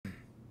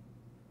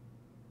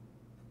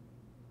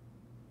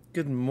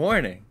Good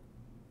morning.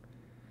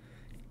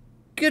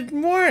 Good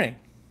morning.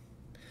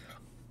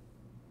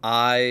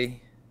 I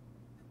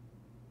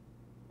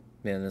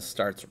Man, this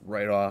starts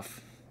right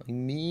off. Like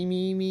me.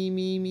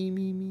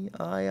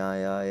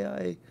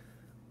 I.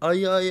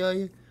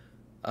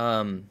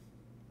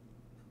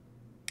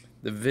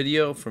 The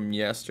video from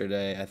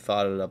yesterday, I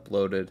thought it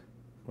uploaded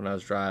when I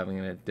was driving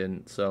and it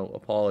didn't. So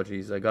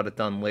apologies. I got it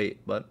done late,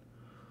 but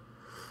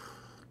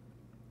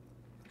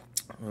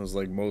it was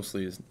like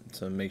mostly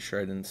to make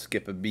sure I didn't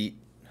skip a beat.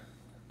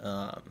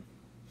 Um,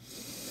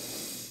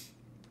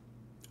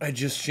 I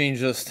just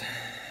changed this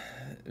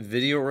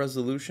video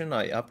resolution.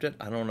 I upped it.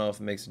 I don't know if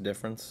it makes a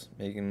difference.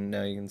 Now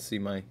you can see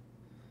my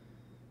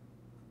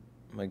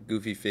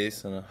goofy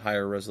face in a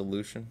higher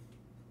resolution,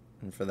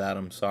 and for that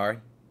I'm sorry.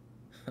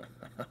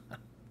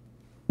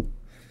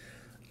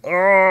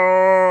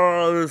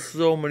 Oh, there's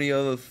so many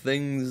other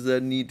things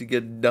that need to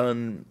get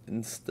done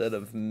instead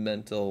of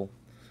mental.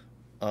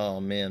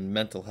 Oh man,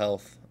 mental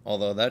health.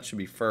 Although that should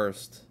be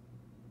first.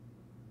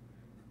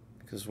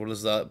 Because what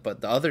is that?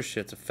 But the other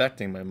shit's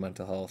affecting my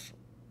mental health.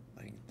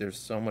 Like, there's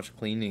so much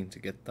cleaning to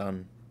get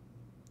done.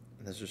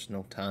 There's just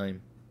no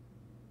time.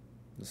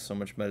 There's so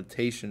much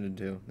meditation to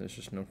do. There's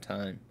just no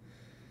time.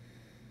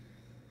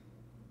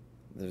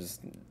 There's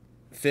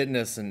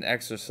fitness and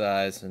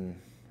exercise and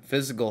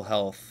physical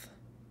health.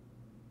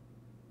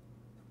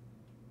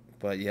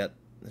 But yet,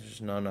 there's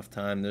just not enough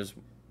time. There's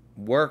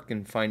work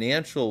and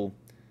financial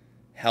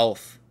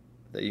health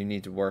that you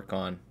need to work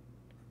on.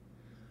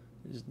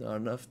 There's not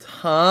enough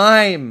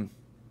time.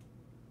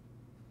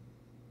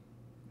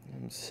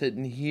 I'm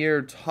sitting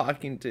here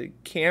talking to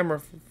camera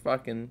for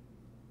fucking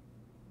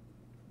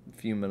a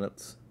few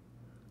minutes.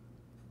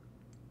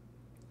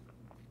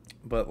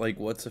 But, like,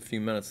 what's a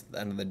few minutes at the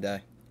end of the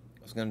day?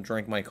 I was going to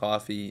drink my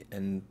coffee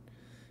and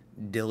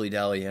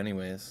dilly-dally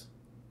anyways.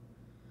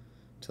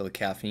 Till the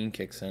caffeine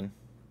kicks in.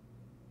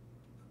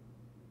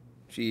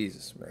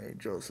 Jesus, Mary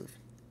Joseph.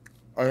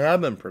 I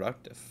have been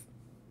productive.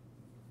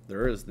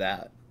 There is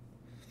that.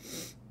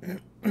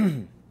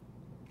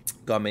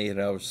 Got my 8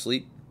 hours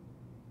sleep.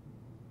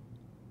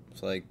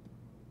 It's like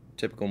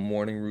typical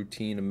morning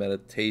routine of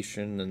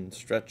meditation and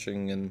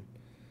stretching and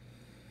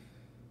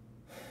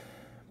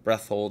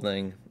breath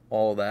holding,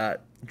 all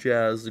that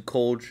jazz, the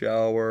cold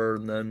shower,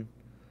 and then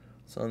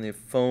it's on the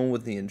phone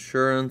with the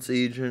insurance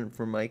agent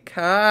for my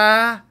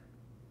car.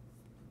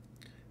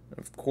 And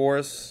of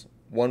course,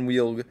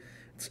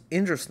 it's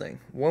interesting.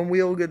 One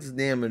wheel gets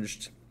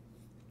damaged.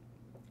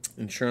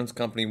 Insurance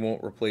company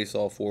won't replace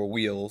all 4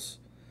 wheels,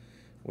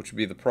 which would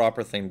be the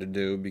proper thing to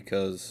do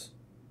because,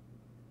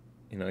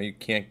 you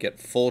can't get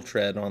full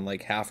tread on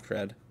like half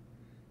tread.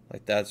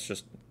 Like, that's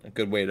just a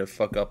good way to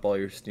fuck up all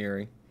your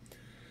steering.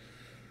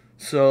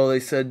 So they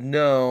said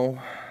no,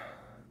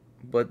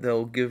 but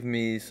they'll give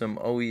me some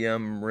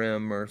OEM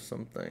rim or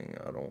something.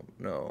 I don't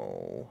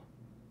know.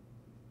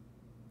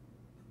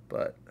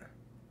 But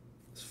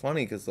it's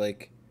funny because,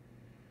 like,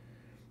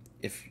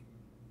 if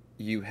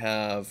you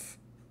have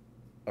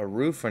a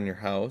roof on your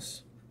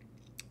house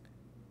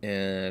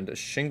and a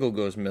shingle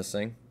goes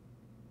missing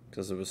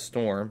because of a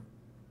storm,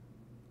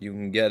 you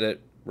can get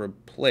it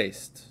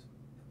replaced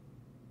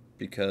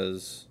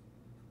because,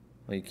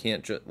 well, you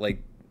can't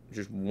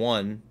just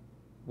one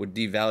would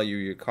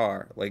devalue your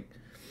car. Like,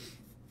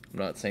 I'm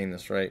not saying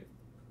this right.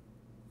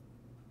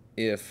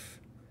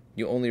 If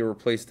you only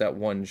replace that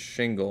one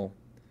shingle,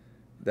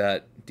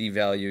 that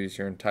devalues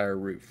your entire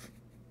roof.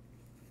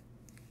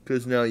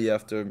 Because now you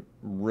have to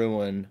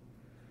ruin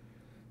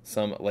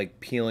some, like,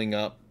 peeling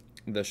up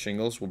the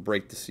shingles will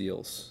break the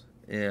seals.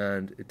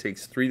 And it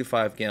takes 3 to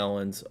 5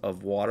 gallons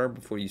of water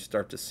before you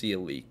start to see a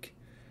leak.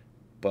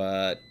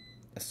 But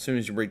as soon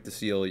as you break the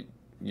seal,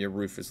 your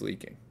roof is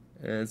leaking.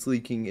 And it's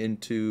leaking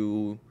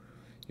into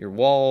your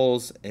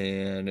walls,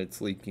 and it's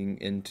leaking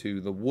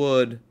into the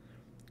wood.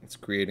 It's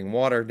creating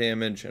water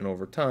damage, and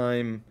over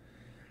time,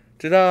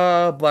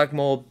 ta-da, black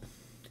mold,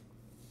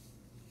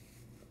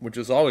 which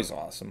is always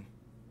awesome.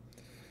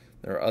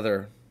 There are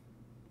other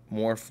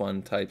more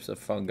fun types of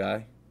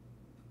fungi.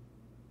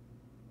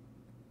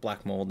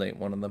 Black mold ain't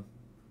one of them.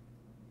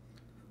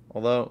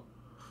 Although,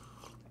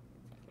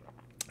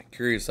 I'm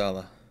curious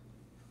how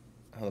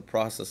the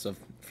process of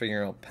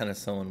figuring out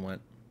penicillin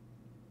went.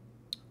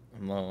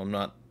 I'm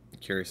not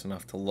curious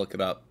enough to look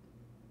it up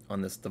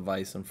on this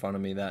device in front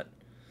of me that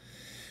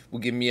will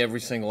give me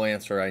every single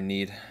answer I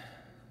need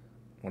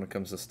when it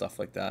comes to stuff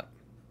like that.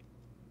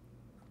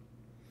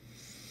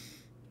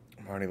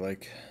 I'm already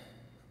like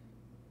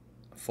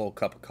a full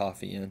cup of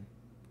coffee in.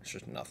 It's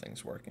just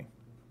nothing's working.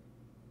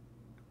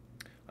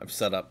 I've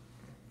set up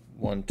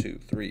 1, 2,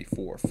 3,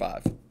 4,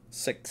 5,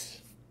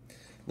 6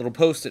 little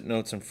post-it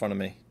notes in front of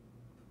me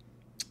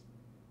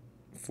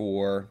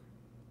for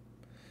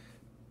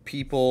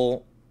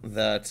people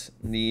that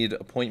need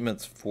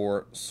appointments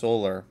for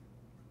solar.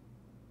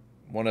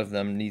 One of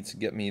them needs to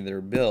get me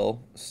their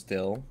bill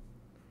still.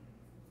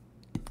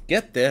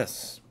 Get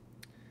this.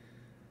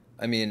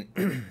 I mean,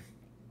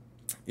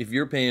 if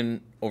you're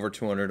paying over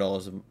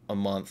 $200 a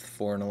month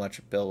for an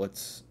electric bill,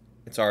 it's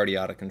it's already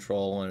out of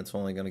control and it's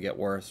only going to get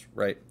worse,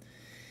 right?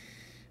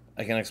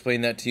 I can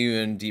explain that to you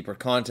in deeper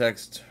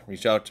context,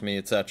 reach out to me,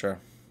 etc.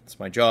 It's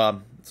my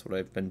job. It's what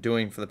I've been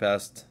doing for the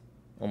past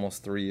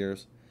almost 3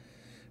 years.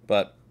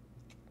 But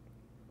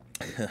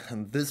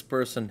this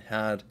person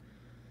had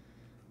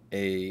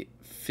a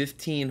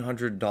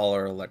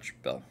 $1,500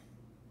 electric bill.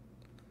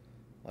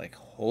 Like,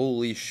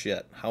 holy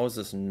shit. How is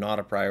this not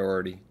a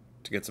priority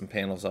to get some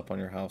panels up on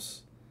your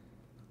house?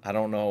 I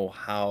don't know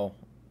how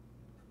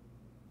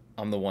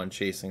I'm the one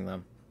chasing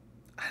them.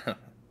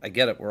 I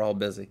get it. We're all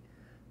busy.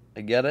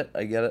 I get it.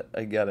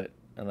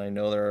 And I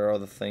know there are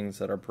other things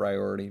that are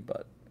priority,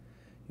 but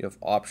you have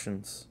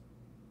options.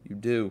 You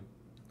do.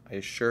 I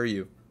assure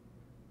you.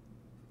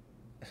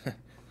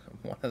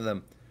 One of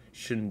them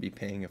shouldn't be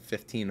paying a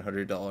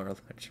 $1,500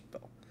 electric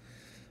bill.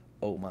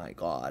 Oh my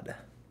God.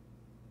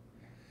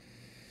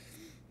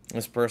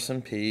 This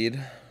person paid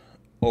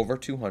over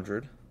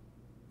 $200.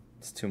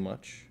 It's too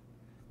much.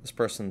 This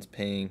person's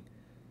paying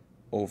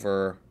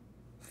over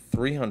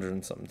 $300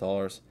 and something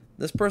dollars.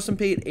 This person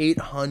paid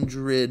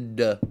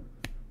 $800.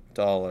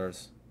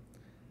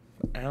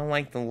 I don't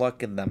like the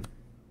look of them.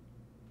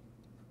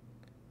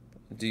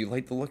 Do you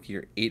like the look of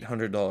your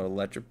 $800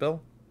 electric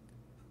bill?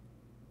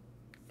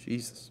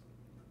 Jesus.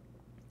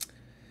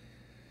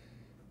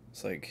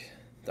 It's like,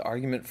 the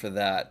argument for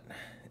that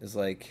is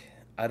like,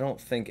 I don't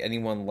think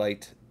anyone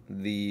liked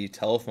the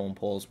telephone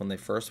poles when they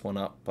first went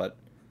up, but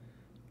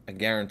I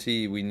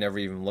guarantee we never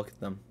even look at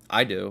them.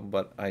 I do,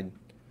 but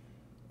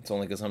it's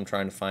only because I'm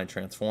trying to find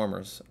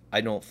transformers. I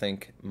don't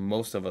think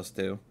most of us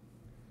do,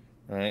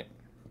 right?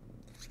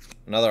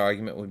 Another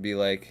argument would be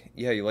like,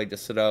 yeah, you like to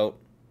sit out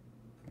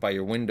by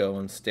your window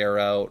and stare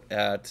out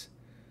at,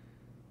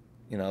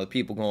 you know, the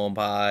people going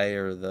by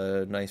or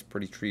the nice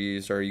pretty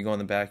trees, or you go in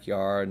the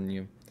backyard and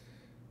you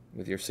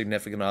with your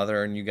significant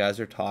other and you guys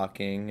are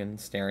talking and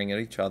staring at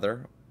each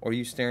other, or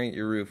you staring at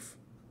your roof.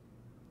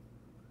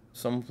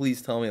 Someone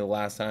please tell me the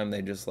last time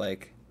they just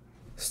like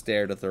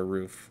stared at their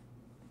roof.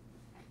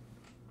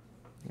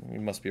 You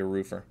must be a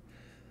roofer.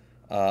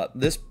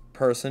 This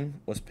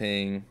person was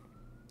paying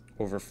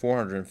over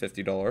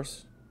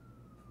 $450.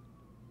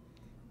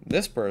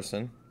 This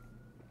person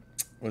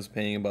was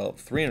paying about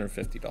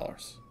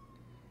 $350.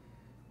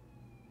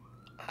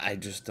 I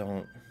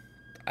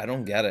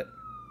don't get it.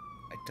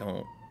 I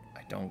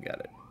don't get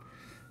it.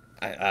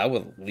 I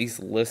would at least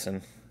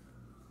listen.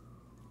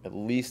 At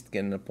least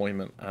get an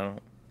appointment.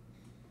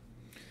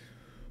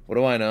 What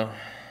do I know?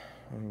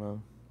 I don't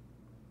know.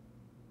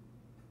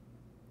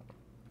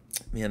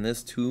 Man, this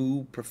is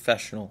too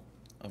professional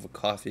of a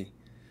coffee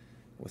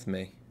with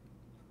me.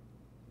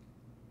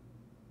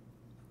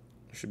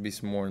 There should be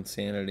some more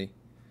insanity.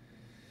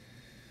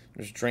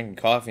 I'm just drinking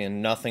coffee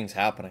and nothing's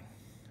happening.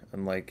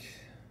 I'm like,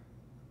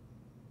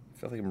 I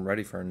feel like I'm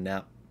ready for a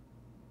nap.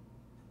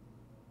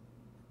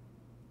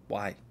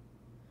 Why?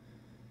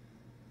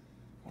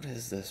 What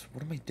is this?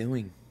 What am I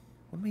doing?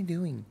 What am I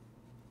doing?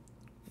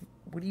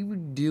 What are you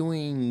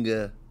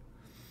doing?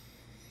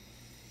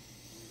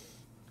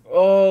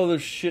 Oh,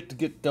 there's shit to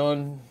get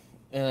done.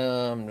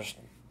 The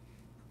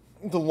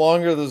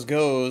longer this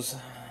goes,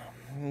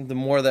 the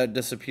more that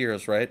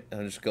disappears, right?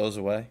 And it just goes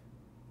away.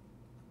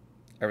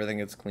 Everything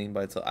gets cleaned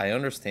by itself. I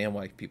understand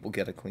why people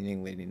get a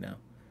cleaning lady now.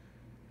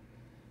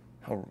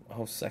 How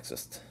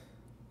sexist.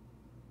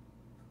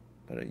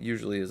 But it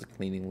usually is a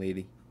cleaning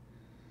lady.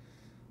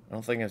 I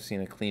don't think I've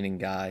seen a cleaning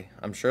guy.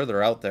 I'm sure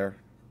they're out there,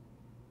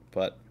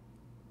 but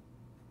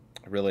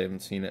I really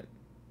haven't seen it.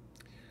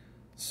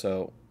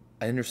 So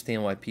I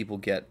understand why people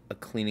get a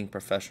cleaning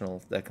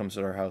professional that comes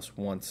to their house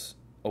once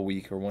a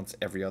week or once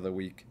every other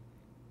week.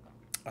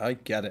 I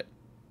get it.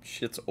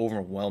 Shit's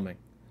overwhelming.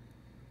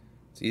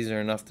 It's easier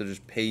enough to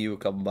just pay you a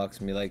couple bucks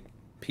and be like,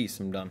 peace,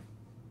 I'm done.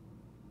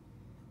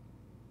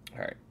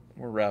 Alright,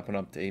 we're wrapping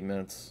up to 8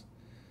 minutes.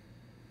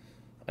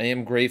 I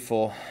am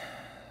grateful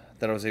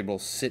that I was able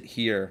to sit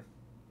here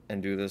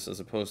and do this as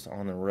opposed to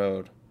on the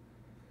road.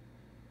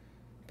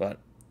 But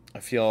I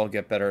feel I'll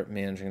get better at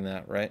managing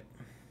that, right?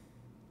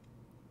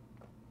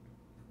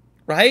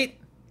 Right?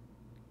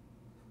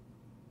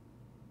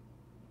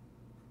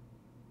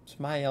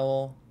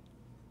 Smile.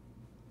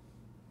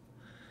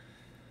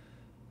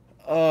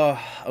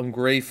 Oh, I'm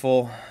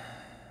grateful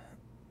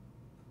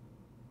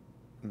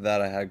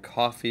that I had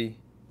coffee.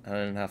 I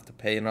didn't have to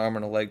pay an arm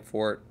and a leg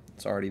for it.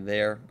 It's already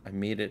there. I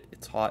made it.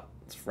 It's hot.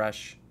 It's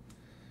fresh.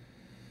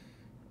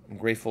 I'm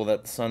grateful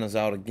that the sun is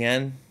out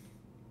again.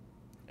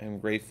 I'm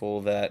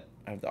grateful that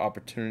I have the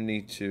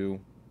opportunity to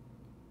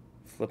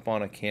flip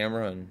on a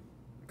camera and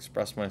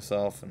express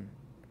myself and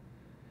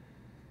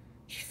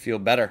just feel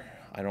better.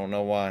 I don't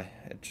know why.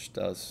 It just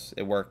does.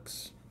 It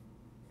works.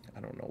 I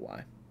don't know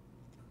why.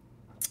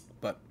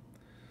 But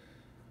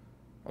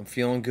I'm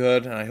feeling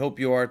good, and I hope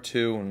you are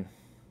too. And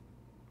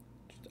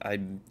I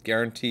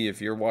guarantee if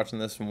you're watching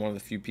this from one of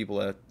the few people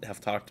that have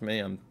talked to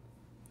me,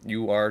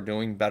 you are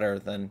doing better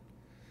than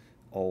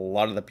a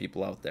lot of the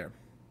people out there.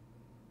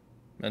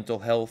 Mental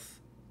health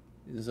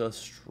is a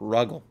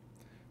struggle.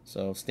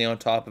 So stay on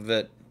top of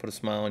it. Put a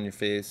smile on your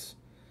face.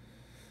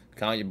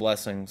 Count your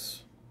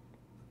blessings.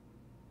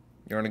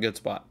 You're in a good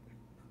spot.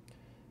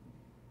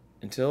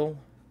 Until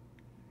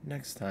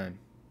next time.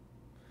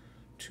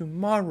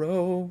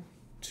 Tomorrow,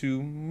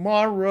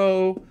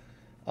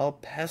 I'll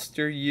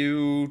pester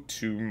you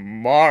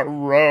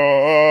tomorrow.